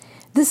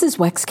This is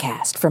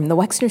Wexcast from the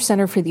Wexner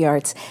Center for the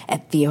Arts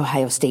at The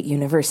Ohio State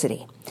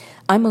University.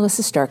 I'm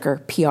Melissa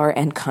Starker, PR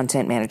and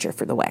Content Manager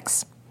for the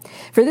Wex.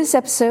 For this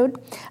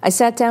episode, I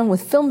sat down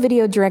with film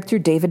video director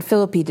David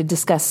Filipi to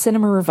discuss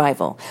Cinema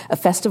Revival, a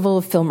festival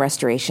of film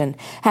restoration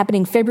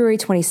happening February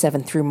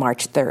 27th through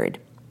March 3rd.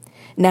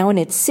 Now in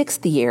its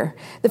sixth year,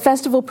 the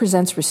festival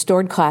presents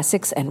restored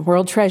classics and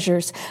world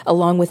treasures,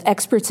 along with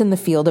experts in the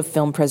field of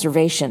film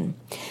preservation.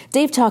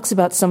 Dave talks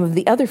about some of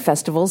the other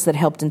festivals that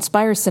helped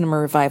inspire Cinema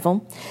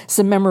Revival,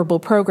 some memorable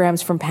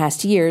programs from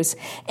past years,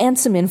 and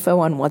some info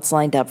on what's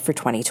lined up for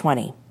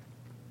 2020.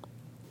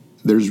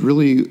 There's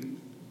really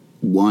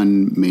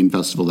one main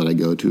festival that I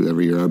go to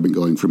every year. I've been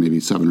going for maybe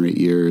 7 or 8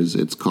 years.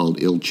 It's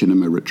called Il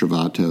Cinema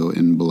Ritrovato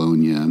in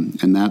Bologna,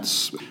 and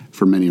that's,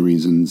 for many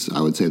reasons,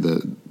 I would say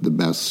the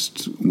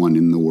best one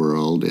in the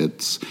world.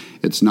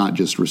 It's not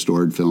just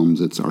restored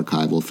films, it's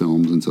archival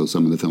films, and so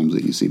some of the films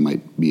that you see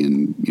might be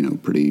in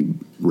pretty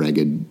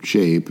ragged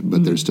shape,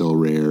 but they're still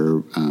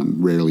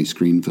rarely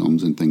screened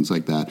films and things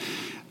like that.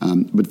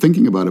 But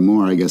thinking about it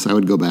more, I guess I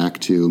would go back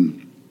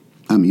to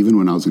even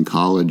when I was in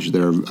college.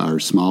 There are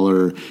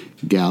smaller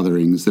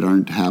gatherings that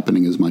aren't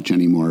happening as much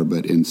anymore,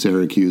 but in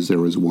Syracuse there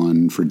was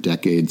one for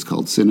decades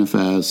called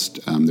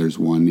Cinefest. There's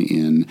one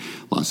in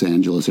Los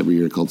Angeles every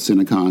year called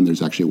Cinecon.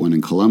 There's actually one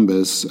in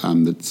Columbus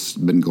that's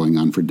been going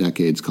on for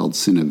decades called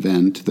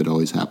Cinevent that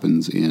always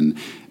happens in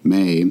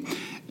May.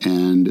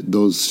 And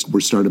those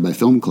were started by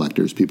film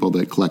collectors, people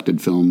that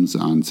collected films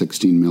on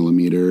 16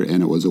 millimeter,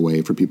 and it was a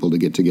way for people to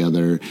get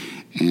together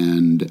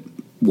and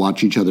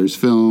watch each other's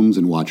films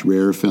and watch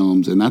rare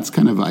films. And that's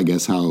kind of, I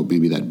guess, how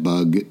maybe that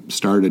bug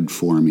started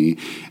for me.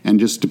 And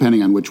just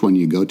depending on which one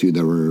you go to,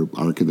 there were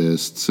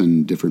archivists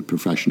and different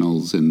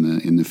professionals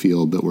in the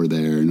field that were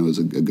there. And it was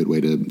a good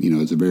way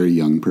to, as a very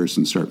young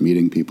person, start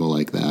meeting people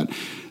like that.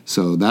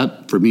 So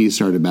that, for me,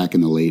 started back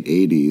in the late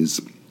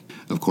 80s.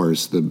 Of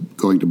course,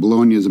 going to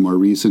Bologna is a more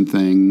recent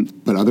thing,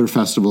 but other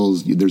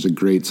festivals, there's a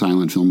great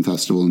silent film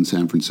festival in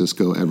San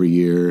Francisco every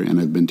year, and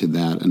I've been to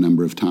that a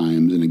number of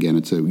times. And again,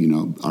 it's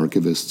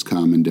archivists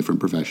come and different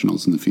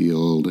professionals in the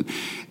field,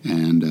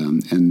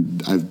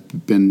 and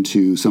I've been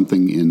to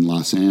something in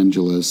Los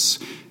Angeles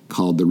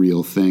called The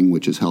Real Thing,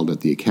 which is held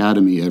at the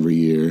Academy every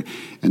year,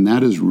 and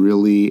that is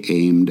really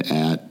aimed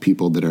at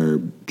people that are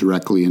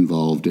directly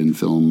involved in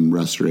film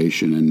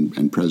restoration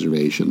and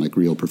preservation, like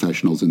real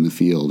professionals in the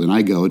field. And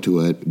I go to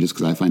it just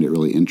because I find it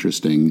really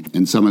interesting.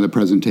 And some of the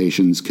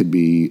presentations could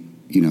be,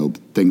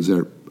 things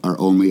that are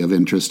only of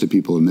interest to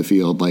people in the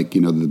field, like,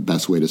 the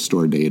best way to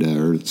store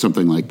data or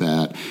something like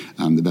that,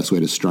 the best way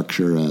to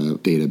structure a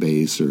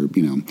database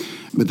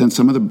but then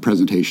some of the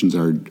presentations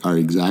are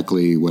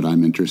exactly what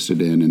I'm interested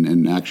in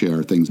and actually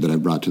are things that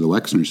I've brought to the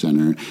Wexner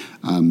Center,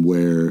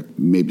 where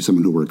maybe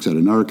someone who works at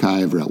an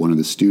archive or at one of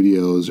the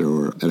studios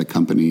or at a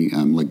company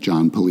like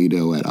John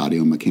Polito at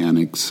Audio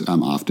Mechanics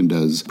often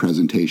does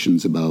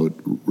presentations about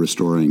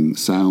restoring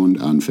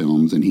sound on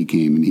films, and he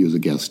came and he was a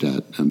guest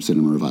at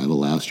Cinema Revival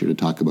last year to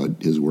talk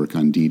about his work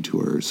on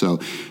Detour. So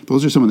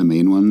those are some of the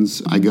main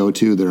ones I go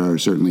to. There are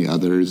certainly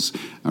others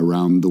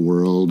around the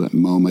world.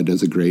 MoMA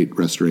does a great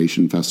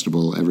restoration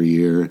festival every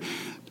year.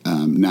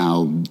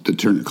 Now, the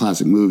Turner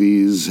Classic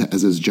Movies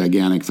has this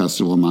gigantic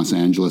festival in Los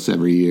Angeles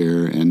every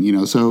year. And,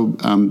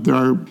 there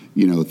are,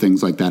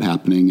 things like that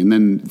happening. And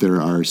then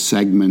there are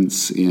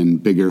segments in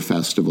bigger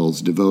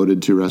festivals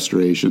devoted to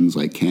restorations,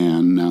 like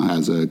Cannes now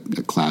has a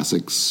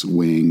classics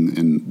wing,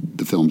 and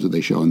the films that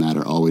they show in that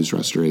are always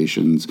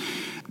restorations.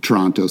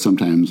 Toronto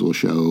sometimes will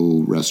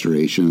show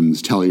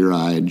restorations.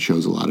 Telluride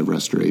shows a lot of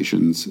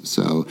restorations.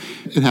 So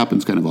it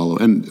happens kind of all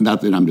over. And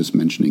not that I'm just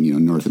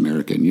mentioning, North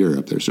America and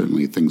Europe. There's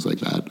certainly things like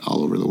that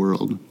all over the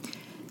world.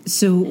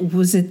 So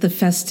was it the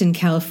fest in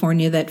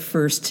California that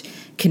first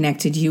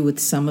connected you with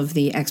some of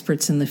the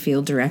experts in the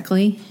field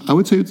directly? I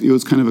would say it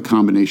was kind of a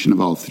combination of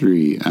all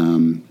three.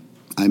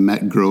 I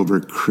met Grover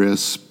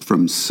Crisp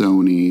from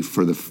Sony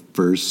for the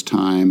first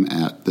time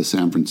at the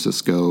San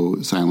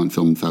Francisco Silent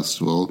Film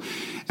Festival,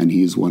 and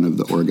he's one of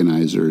the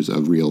organizers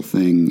of Real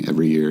Thing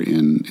every year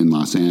in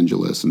Los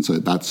Angeles, and so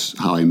that's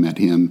how I met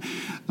him.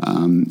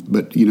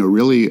 But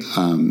really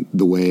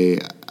the way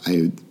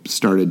I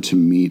started to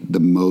meet the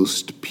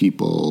most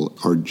people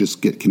or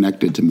just get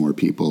connected to more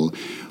people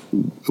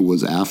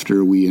was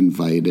after we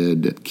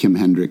invited Kim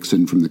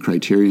Hendrickson from the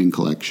Criterion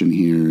Collection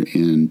here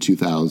in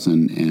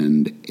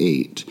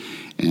 2008.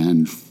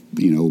 And,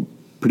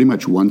 pretty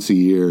much once a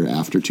year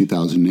after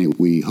 2008,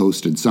 we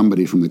hosted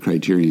somebody from the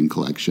Criterion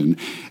Collection.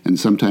 And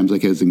sometimes,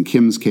 like as in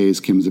Kim's case,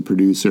 Kim's a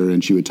producer,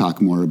 and she would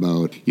talk more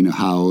about,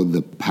 how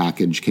the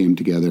package came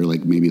together,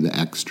 like maybe the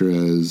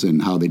extras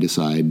and how they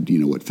decide,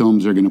 what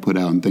films they're going to put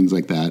out and things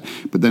like that.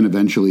 But then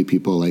eventually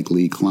people like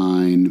Lee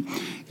Klein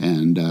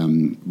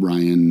and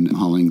Ryan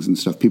Hollings and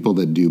stuff, people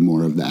that do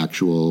more of the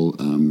actual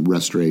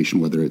restoration,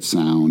 whether it's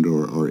sound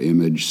or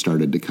image,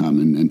 started to come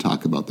and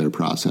talk about their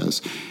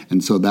process.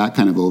 And so that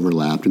kind of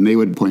overlapped, and they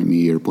would point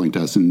me or point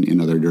us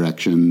in other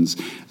directions,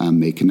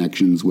 make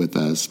connections with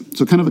us.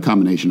 So kind of a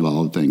combination of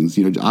all things.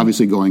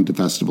 Obviously going to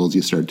festivals,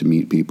 you start to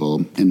meet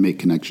people and make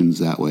connections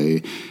that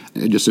way.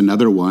 Just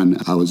another one,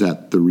 I was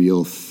at The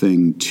Real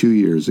Thing 2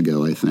 years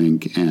ago, I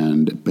think,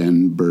 and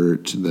Ben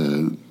Burt,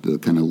 the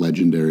kind of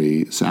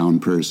legendary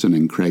sound person,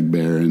 and Craig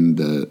Barron,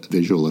 the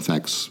visual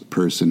effects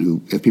person,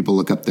 who, if people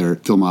look up their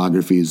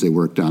filmographies, they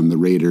worked on the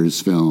Raiders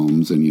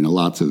films and,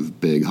 lots of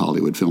big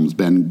Hollywood films.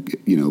 Ben,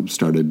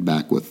 started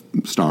back with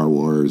Star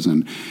Wars,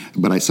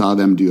 but I saw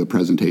them do a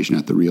presentation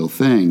at The Real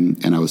Thing,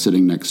 and I was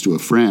sitting next to a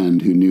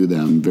friend who knew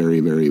them very,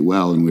 very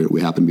well, and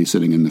we happened to be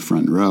sitting in the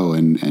front row,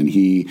 and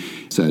he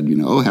said,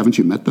 oh, haven't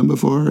you met them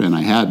before? And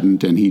I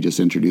hadn't, and he just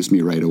introduced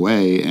me right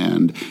away,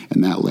 and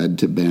that led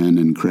to Ben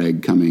and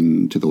Craig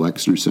coming to the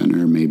Wexner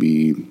Center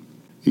maybe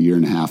a year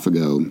and a half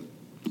ago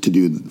to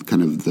do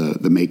kind of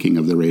the making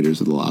of the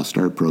Raiders of the Lost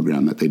Ark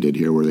program that they did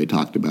here, where they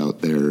talked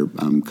about their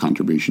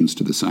contributions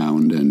to the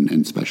sound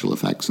and special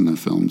effects in the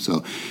film.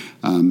 So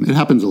it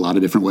happens a lot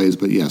of different ways,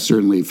 but yeah,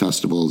 certainly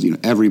festivals,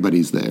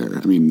 everybody's there.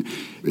 I mean,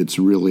 it's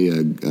really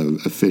a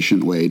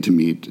efficient way to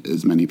meet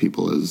as many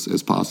people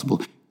as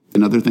possible.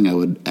 Another thing I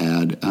would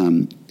add,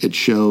 it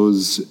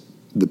shows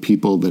the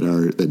people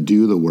that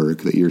do the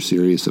work that you're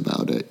serious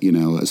about it,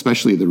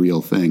 especially The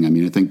Real Thing. I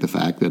mean, I think the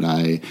fact that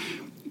I,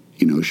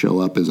 show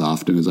up as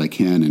often as I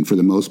can, and for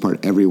the most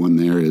part, everyone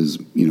there is,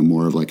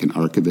 more of like an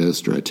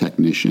archivist or a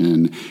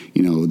technician.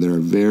 There are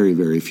very,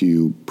 very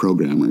few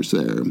programmers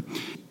there.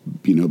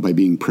 By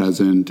being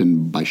present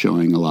and by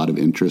showing a lot of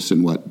interest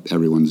in what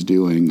everyone's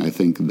doing, I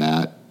think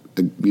that,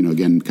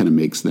 again, kind of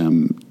makes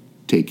them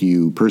take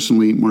you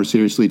personally more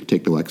seriously,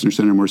 take the Wexner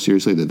Center more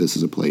seriously, that this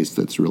is a place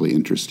that's really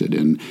interested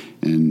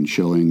in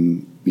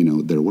showing,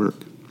 their work.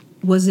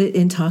 Was it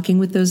in talking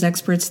with those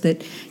experts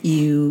that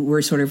you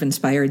were sort of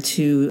inspired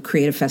to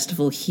create a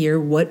festival here?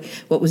 What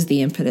was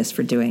the impetus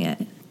for doing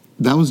it?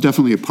 That was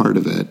definitely a part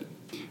of it.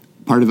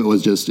 Part of it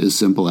was just as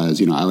simple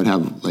as, I would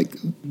have like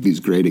these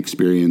great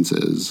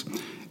experiences,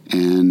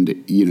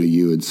 and,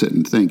 you would sit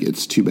and think,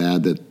 it's too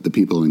bad that the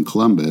people in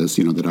Columbus,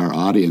 that our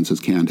audiences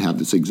can't have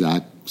this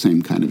exact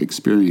same kind of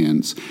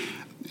experience.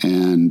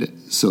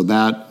 And so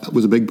that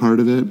was a big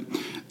part of it.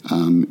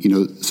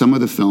 Some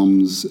of the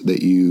films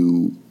that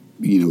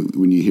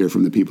when you hear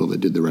from the people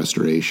that did the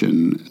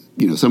restoration,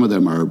 some of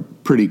them are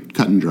pretty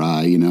cut and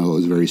dry, it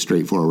was a very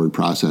straightforward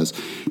process.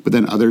 But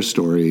then other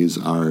stories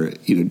are,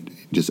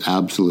 just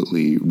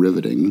absolutely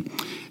riveting.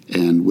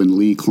 And when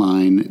Lee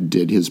Klein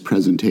did his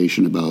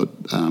presentation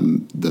about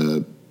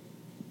the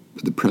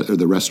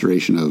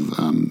restoration of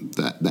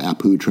the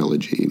Apu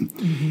trilogy,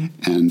 mm-hmm.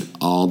 and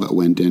all that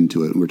went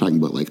into it, and we're talking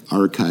about like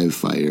archive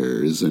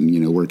fires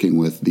and working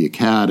with the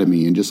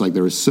Academy, and just like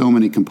there were so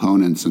many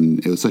components, and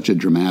it was such a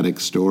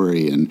dramatic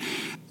story, and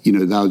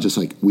that was just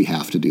like, we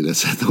have to do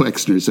this at the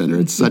Wexner Center.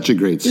 It's such a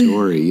great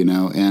story,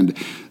 and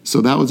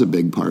so that was a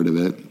big part of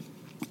it.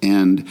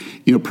 And,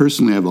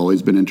 personally, I've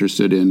always been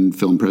interested in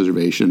film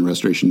preservation,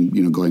 restoration,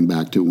 going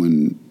back to the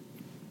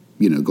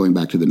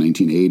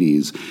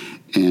 1980s.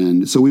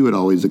 And so we would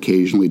always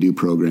occasionally do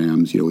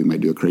programs, we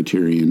might do a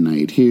Criterion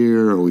night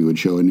here, or we would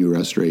show a new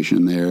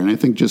restoration there. And I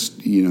think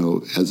just,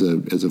 as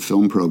a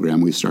film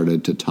program, we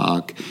started to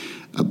talk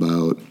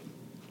about,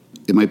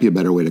 it might be a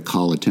better way to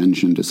call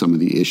attention to some of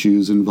the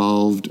issues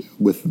involved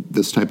with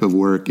this type of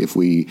work if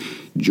we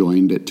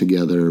joined it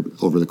together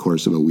over the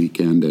course of a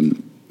weekend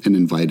and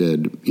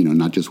invited,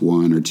 not just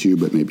one or two,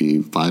 but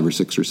maybe 5 or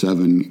 6 or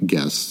 7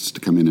 guests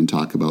to come in and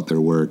talk about their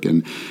work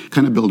and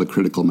kind of build a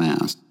critical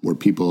mass where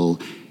people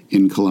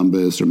in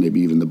Columbus or maybe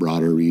even the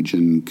broader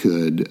region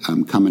could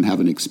come and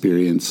have an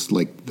experience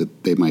like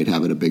that they might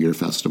have at a bigger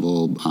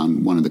festival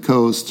on one of the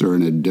coasts or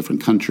in a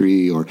different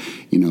country, or,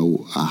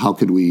 how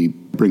could we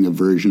bring a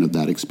version of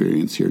that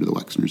experience here to the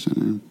Wexner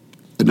Center?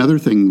 Another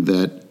thing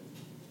that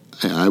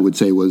I would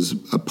say was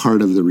a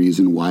part of the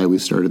reason why we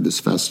started this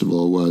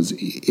festival was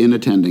in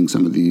attending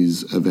some of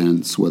these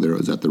events, whether it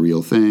was at The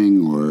Real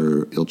Thing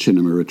or Il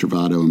Cinema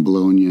Ritrovato in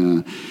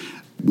Bologna,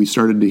 I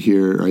started to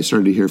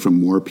hear from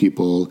more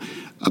people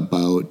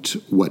about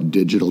what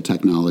digital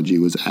technology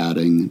was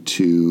adding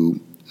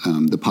to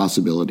the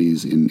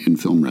possibilities in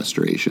film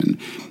restoration.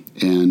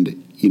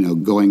 And,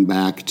 going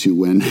back to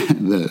when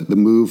the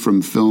move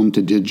from film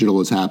to digital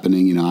was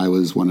happening, I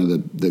was one of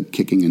the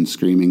kicking and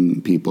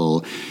screaming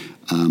people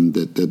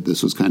that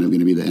this was kind of going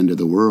to be the end of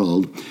the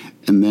world.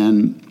 And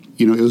then,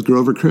 it was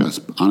Grover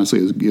Crisp. Honestly,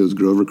 it was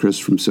Grover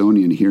Crisp from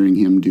Sony, and hearing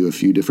him do a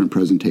few different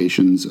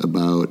presentations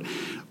about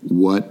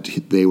what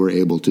they were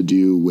able to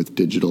do with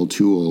digital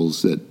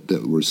tools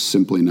that were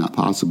simply not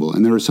possible.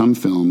 And there were some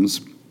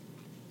films,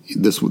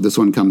 this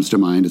one comes to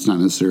mind, it's not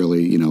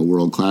necessarily,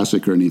 world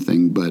classic or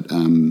anything, but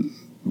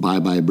Bye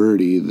Bye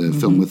Birdie, the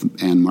film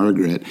with Anne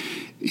Margaret,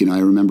 I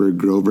remember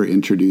Grover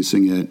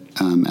introducing it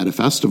at a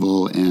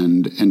festival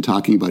and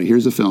talking about,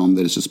 here's a film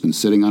that has just been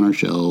sitting on our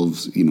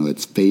shelves,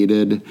 it's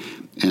faded,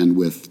 and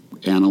with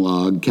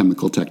analog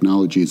chemical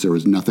technologies, there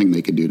was nothing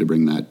they could do to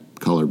bring that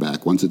color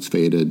back. Once it's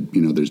faded,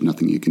 there's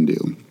nothing you can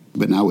do.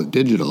 But now with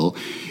digital,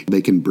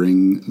 they can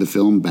bring the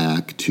film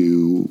back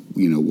to,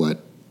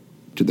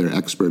 to their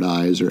expert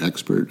eyes or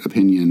expert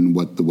opinion,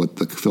 what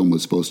the film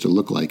was supposed to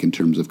look like in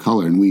terms of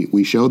color. And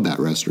we showed that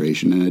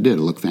restoration, and it did.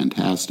 It looked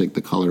fantastic.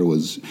 The color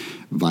was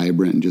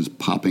vibrant and just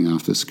popping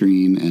off the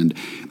screen. And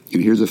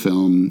here's a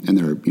film, and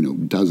there are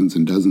dozens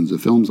and dozens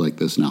of films like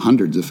this, now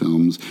hundreds of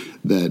films,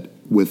 that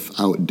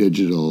without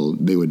digital,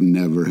 they would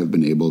never have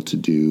been able to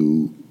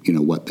do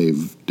what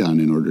they've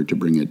done in order to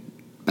bring it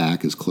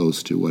back as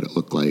close to what it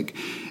looked like.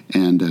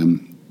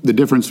 And the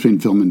difference between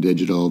film and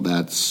digital,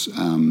 that's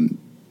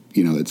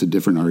it's a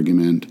different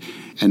argument.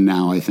 And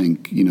now I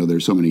think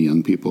there's so many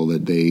young people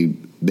that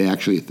they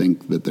actually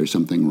think that there's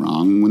something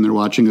wrong when they're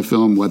watching a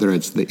film, whether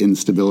it's the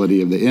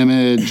instability of the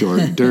image or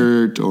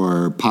dirt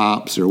or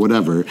pops or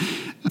whatever.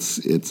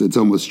 It's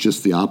almost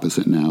just the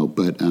opposite now.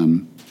 But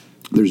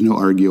there's no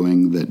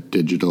arguing that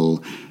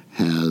digital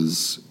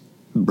has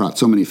brought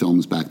so many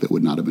films back that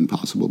would not have been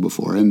possible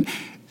before. And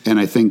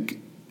I think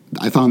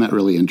I found that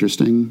really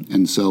interesting.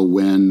 And so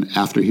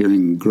after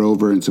hearing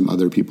Grover and some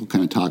other people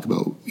kind of talk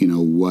about,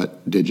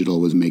 what digital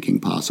was making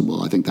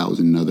possible, I think that was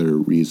another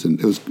reason.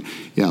 It was,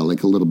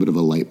 like a little bit of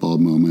a light bulb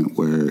moment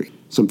where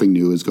something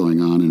new is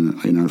going on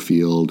in our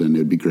field, and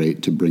it'd be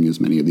great to bring as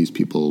many of these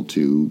people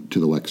to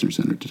the Wexner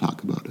Center to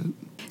talk about it.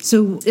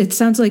 So it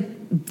sounds like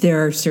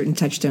there are certain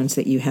touchstones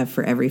that you have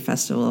for every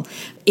festival.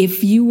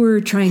 If you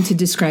were trying to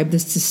describe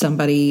this to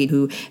somebody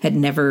who had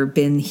never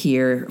been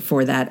here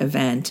for that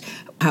event,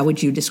 how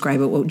would you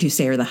describe it? What would you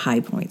say are the high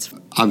points?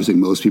 Obviously,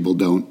 most people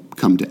don't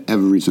come to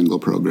every single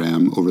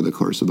program over the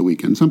course of the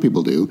weekend. Some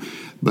people do.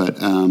 But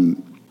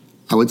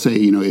I would say,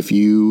 if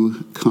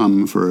you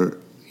come for,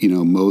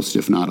 most,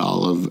 if not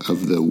all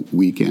of the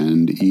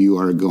weekend, you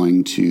are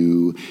going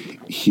to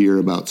hear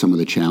about some of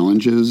the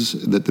challenges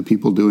that the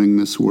people doing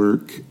this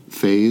work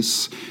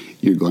face.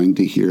 You're going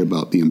to hear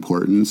about the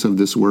importance of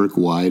this work.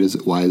 Why is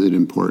it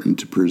important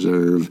to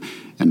preserve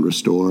and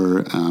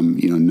restore,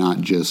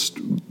 not just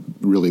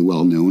really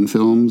well-known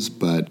films,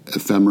 but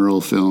ephemeral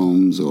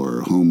films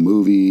or home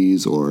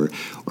movies or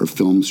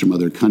films from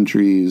other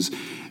countries.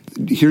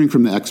 Hearing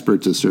from the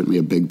experts is certainly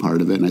a big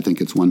part of it, and I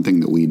think it's one thing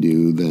that we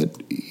do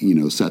that,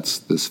 sets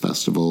this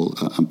festival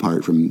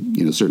apart from,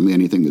 certainly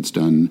anything that's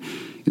done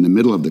in the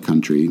middle of the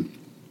country.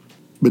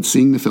 But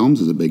seeing the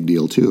films is a big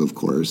deal, too, of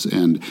course.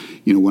 And,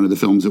 one of the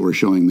films that we're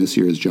showing this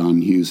year is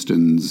John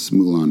Huston's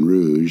Moulin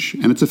Rouge.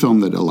 And it's a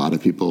film that a lot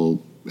of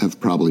people have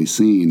probably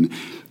seen,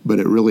 but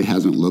it really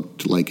hasn't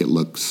looked like it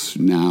looks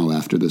now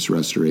after this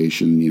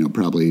restoration,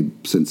 probably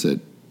since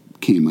it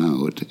came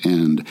out.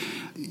 And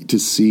to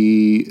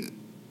see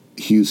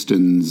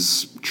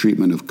Huston's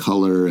treatment of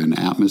color and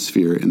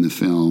atmosphere in the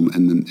film,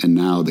 and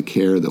now the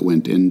care that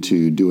went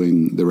into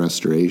doing the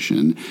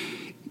restoration,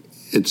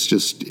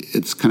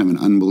 it's kind of an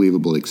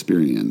unbelievable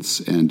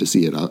experience. And to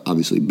see it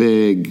obviously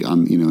big,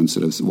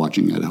 instead of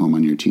watching at home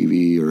on your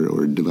TV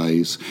or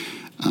device,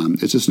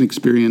 it's just an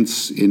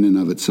experience in and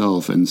of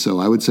itself. And so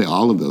I would say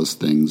all of those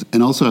things.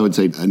 And also I would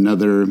say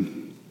another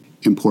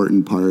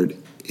important part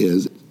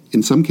is,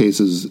 in some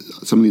cases,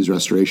 some of these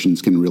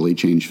restorations can really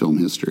change film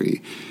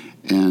history.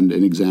 And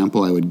an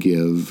example I would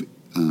give,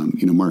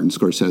 Martin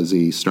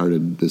Scorsese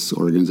started this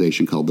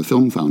organization called the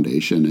Film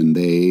Foundation, and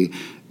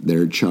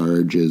their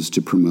charge is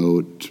to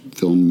promote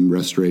film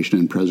restoration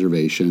and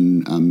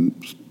preservation,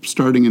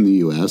 starting in the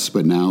U.S.,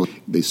 but now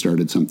they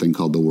started something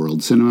called the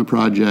World Cinema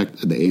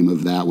Project. The aim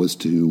of that was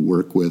to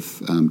work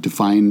with, to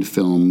find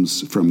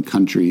films from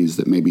countries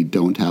that maybe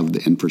don't have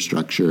the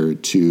infrastructure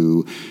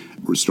to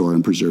restore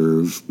and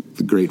preserve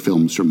the great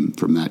films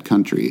from that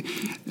country.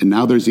 And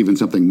now there's even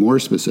something more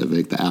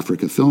specific, the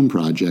Africa Film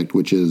Project,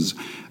 which is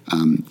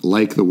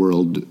like the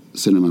World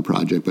Cinema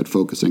Project, but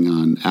focusing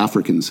on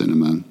African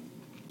cinema,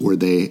 where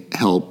they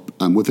help,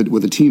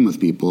 with a team of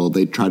people,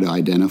 they try to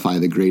identify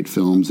the great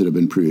films that have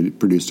been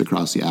produced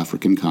across the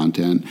African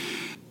continent,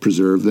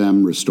 preserve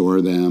them,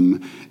 restore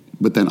them,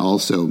 but then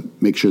also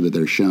make sure that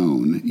they're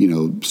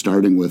shown,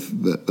 starting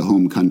with the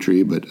home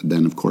country, but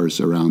then, of course,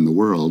 around the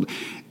world.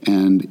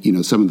 And,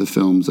 some of the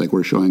films, like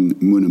we're showing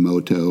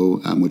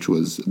Munamoto, which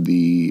was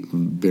the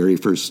very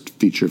first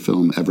feature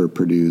film ever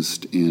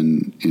produced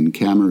in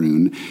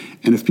Cameroon.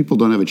 And if people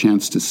don't have a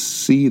chance to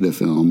see the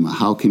film,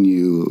 how can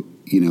you,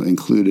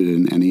 include it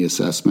in any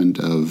assessment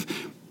of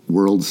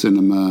world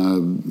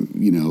cinema,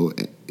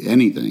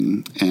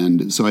 anything?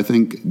 And so I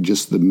think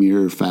just the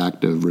mere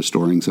fact of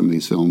restoring some of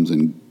these films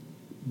and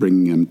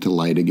bringing them to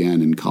light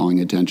again and calling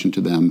attention to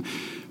them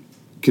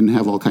can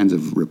have all kinds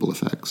of ripple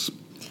effects.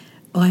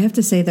 Well, I have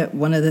to say that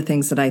one of the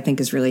things that I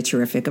think is really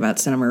terrific about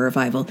Cinema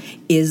Revival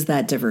is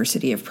that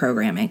diversity of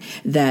programming.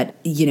 That,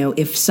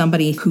 if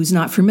somebody who's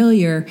not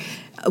familiar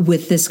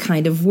with this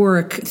kind of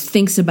work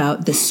thinks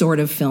about the sort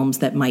of films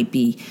that might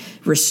be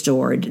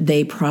restored,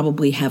 they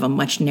probably have a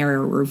much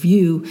narrower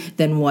view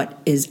than what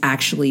is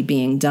actually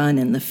being done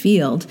in the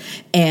field.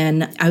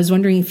 And I was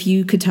wondering if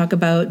you could talk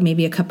about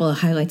maybe a couple of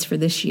highlights for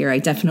this year. I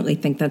definitely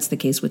think that's the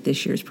case with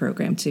this year's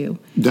program, too.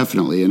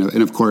 Definitely.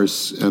 And of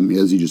course,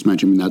 as you just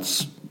mentioned,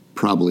 that's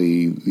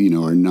probably,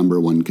 our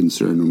number one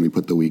concern when we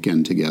put the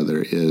weekend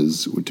together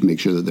is to make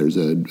sure that there's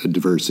a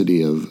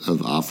diversity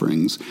of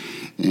offerings.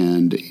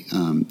 And,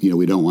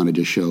 we don't want to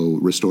just show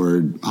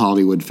restored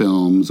Hollywood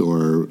films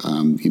or,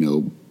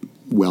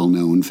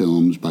 well-known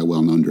films by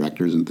well-known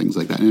directors and things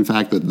like that. And in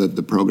fact,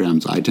 the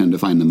programs I tend to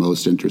find the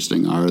most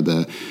interesting are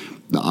the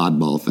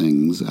oddball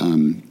things.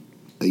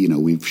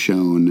 We've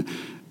shown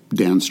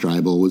Dan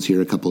Streibel was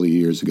here a couple of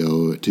years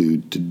ago to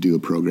do a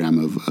program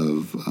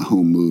of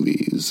home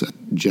movies.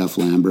 Jeff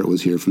Lambert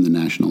was here from the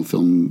National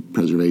Film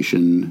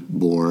Preservation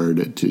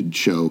Board to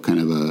show kind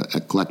of a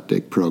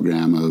eclectic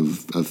program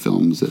of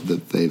films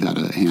that they've had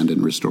a hand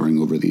in restoring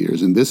over the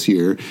years. And this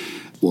year,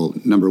 well,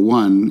 number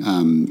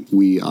one,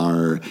 we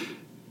are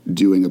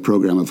doing a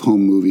program of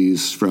home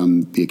movies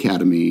from the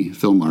Academy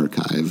Film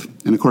Archive.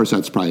 And of course,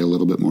 that's probably a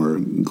little bit more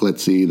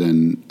glitzy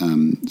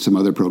than some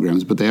other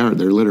programs, but they're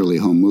literally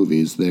home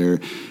movies. They're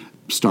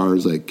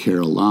stars like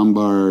Carole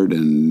Lombard,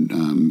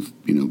 and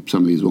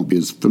some of these won't be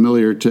as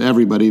familiar to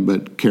everybody,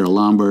 but Carole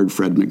Lombard,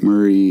 Fred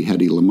McMurray,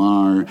 Hedy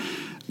Lamarr,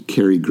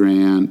 Cary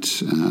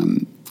Grant.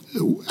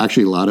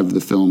 Actually, a lot of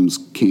the films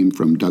came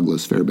from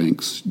Douglas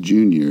Fairbanks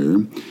Jr.,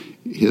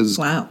 his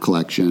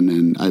collection,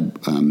 and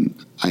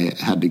I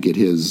had to get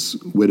his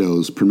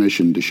widow's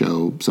permission to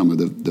show some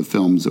of the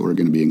films that we're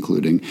going to be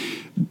including.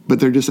 But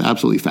they're just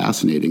absolutely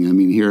fascinating. I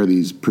mean, here are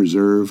these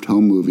preserved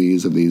home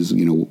movies of these,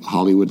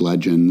 Hollywood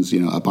legends,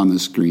 up on the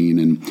screen.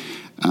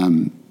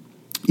 And,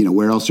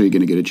 where else are you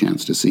going to get a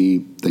chance to see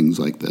things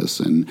like this?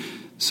 And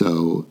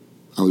so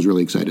I was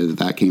really excited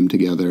that came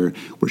together.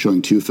 We're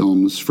showing 2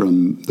 films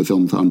from the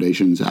Film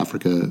Foundation's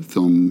Africa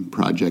Film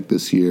Project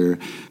this year.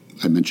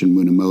 I mentioned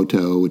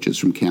Munamoto, which is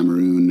from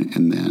Cameroon,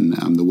 and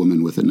then The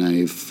Woman with a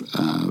Knife,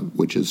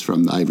 which is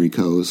from the Ivory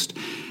Coast.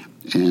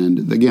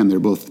 And again, they're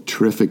both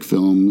terrific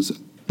films.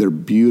 They're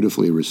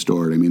beautifully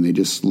restored. I mean, they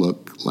just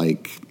look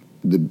like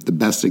the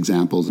best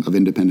examples of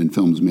independent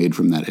films made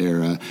from that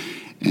era.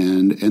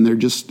 And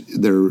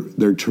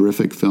they're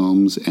terrific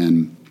films.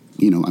 And,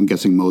 I'm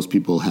guessing most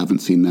people haven't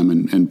seen them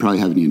and probably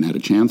haven't even had a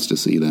chance to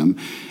see them.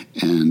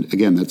 And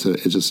again, it's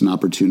just an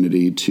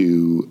opportunity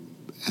to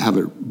have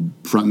it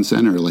front and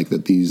center, like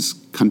that these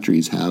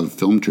countries have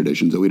film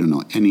traditions that we don't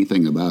know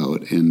anything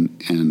about. And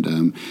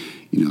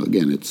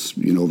again, it's,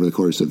 over the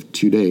course of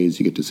 2 days,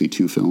 you get to see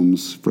 2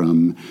 films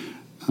from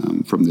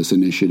this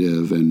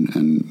initiative.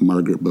 And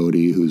Margaret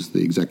Bodie, who's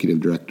the executive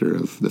director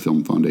of the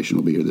Film Foundation,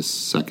 will be here this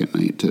second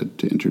night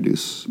to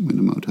introduce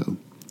Minamoto.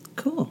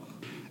 Cool.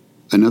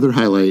 Another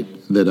highlight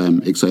that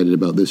I'm excited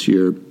about this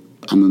year,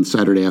 on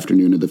Saturday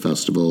afternoon of the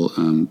festival,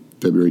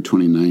 February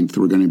 29th,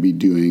 we're going to be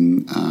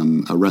doing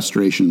a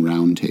restoration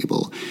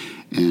roundtable.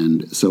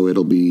 And so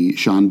it'll be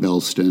Sean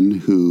Belston,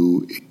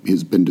 who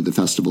has been to the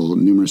festival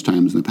numerous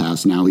times in the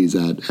past. Now he's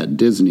at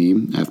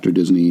Disney, after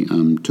Disney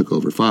took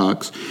over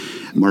Fox.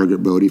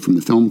 Margaret Bodie from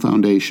the Film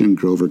Foundation,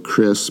 Grover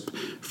Crisp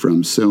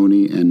from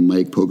Sony, and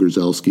Mike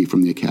Pogorzelski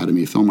from the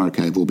Academy Film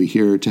Archive will be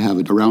here to have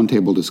a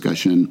roundtable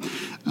discussion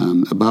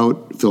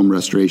about film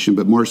restoration,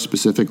 but more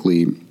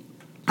specifically,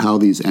 how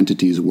these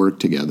entities work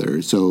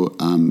together. So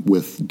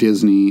with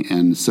Disney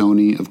and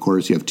Sony, of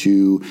course, you have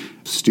 2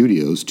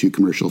 studios, 2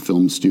 commercial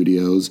film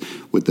studios.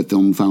 With the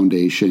Film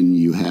Foundation,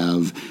 you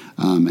have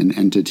an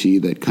entity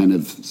that kind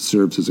of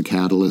serves as a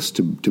catalyst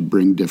to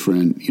bring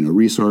different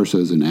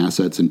resources and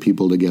assets and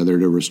people together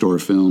to restore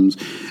films.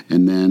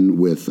 And then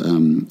with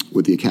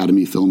the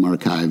Academy Film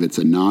Archive, it's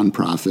a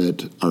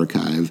nonprofit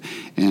archive,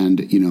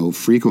 and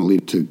frequently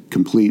to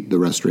complete the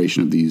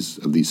restoration of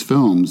these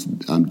films,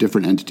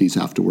 different entities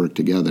have to work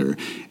together,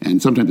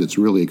 and sometimes it's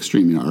really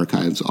extreme.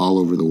 Archives all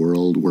over the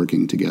world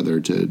working together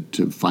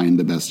to find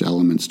the best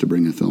elements to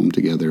bring a film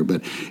together.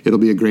 But it'll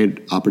be a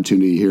great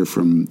opportunity to hear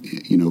from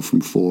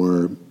 4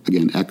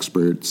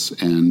 experts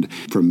and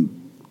from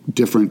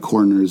different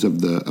corners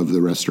of the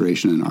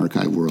restoration and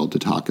archive world to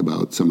talk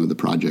about some of the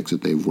projects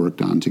that they've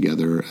worked on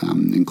together,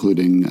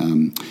 including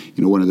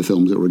one of the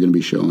films that we're going to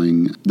be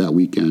showing that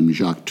weekend,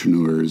 Jacques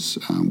Tourneur's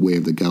Way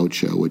of the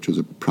Gaucho, which was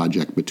a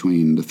project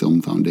between the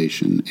Film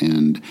Foundation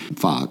and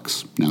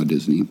Fox, now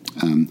Disney.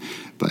 And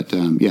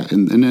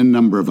a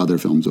number of other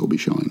films that we'll be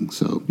showing.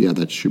 So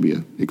that should be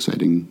an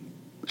exciting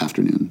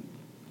afternoon.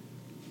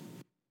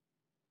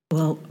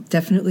 Well,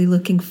 definitely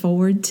looking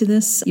forward to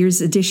this year's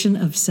edition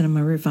of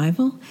Cinema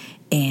Revival.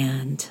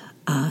 And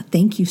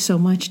thank you so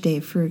much,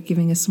 Dave, for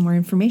giving us some more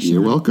information.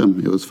 You're welcome.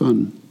 It was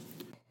fun.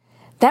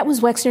 That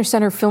was Wexner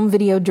Center Film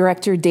Video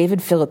Director David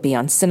Filipi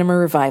on Cinema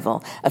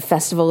Revival, a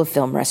festival of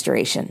film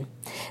restoration.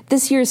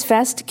 This year's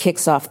fest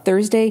kicks off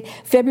Thursday,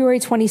 February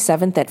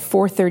 27th at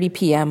 4:30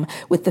 p.m.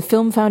 with the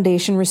Film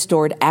Foundation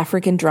restored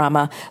African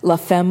drama La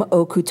Femme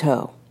au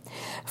Couteau.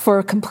 For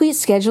a complete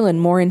schedule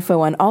and more info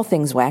on all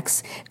things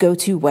Wex, go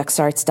to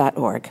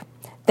wexarts.org.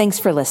 Thanks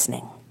for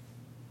listening.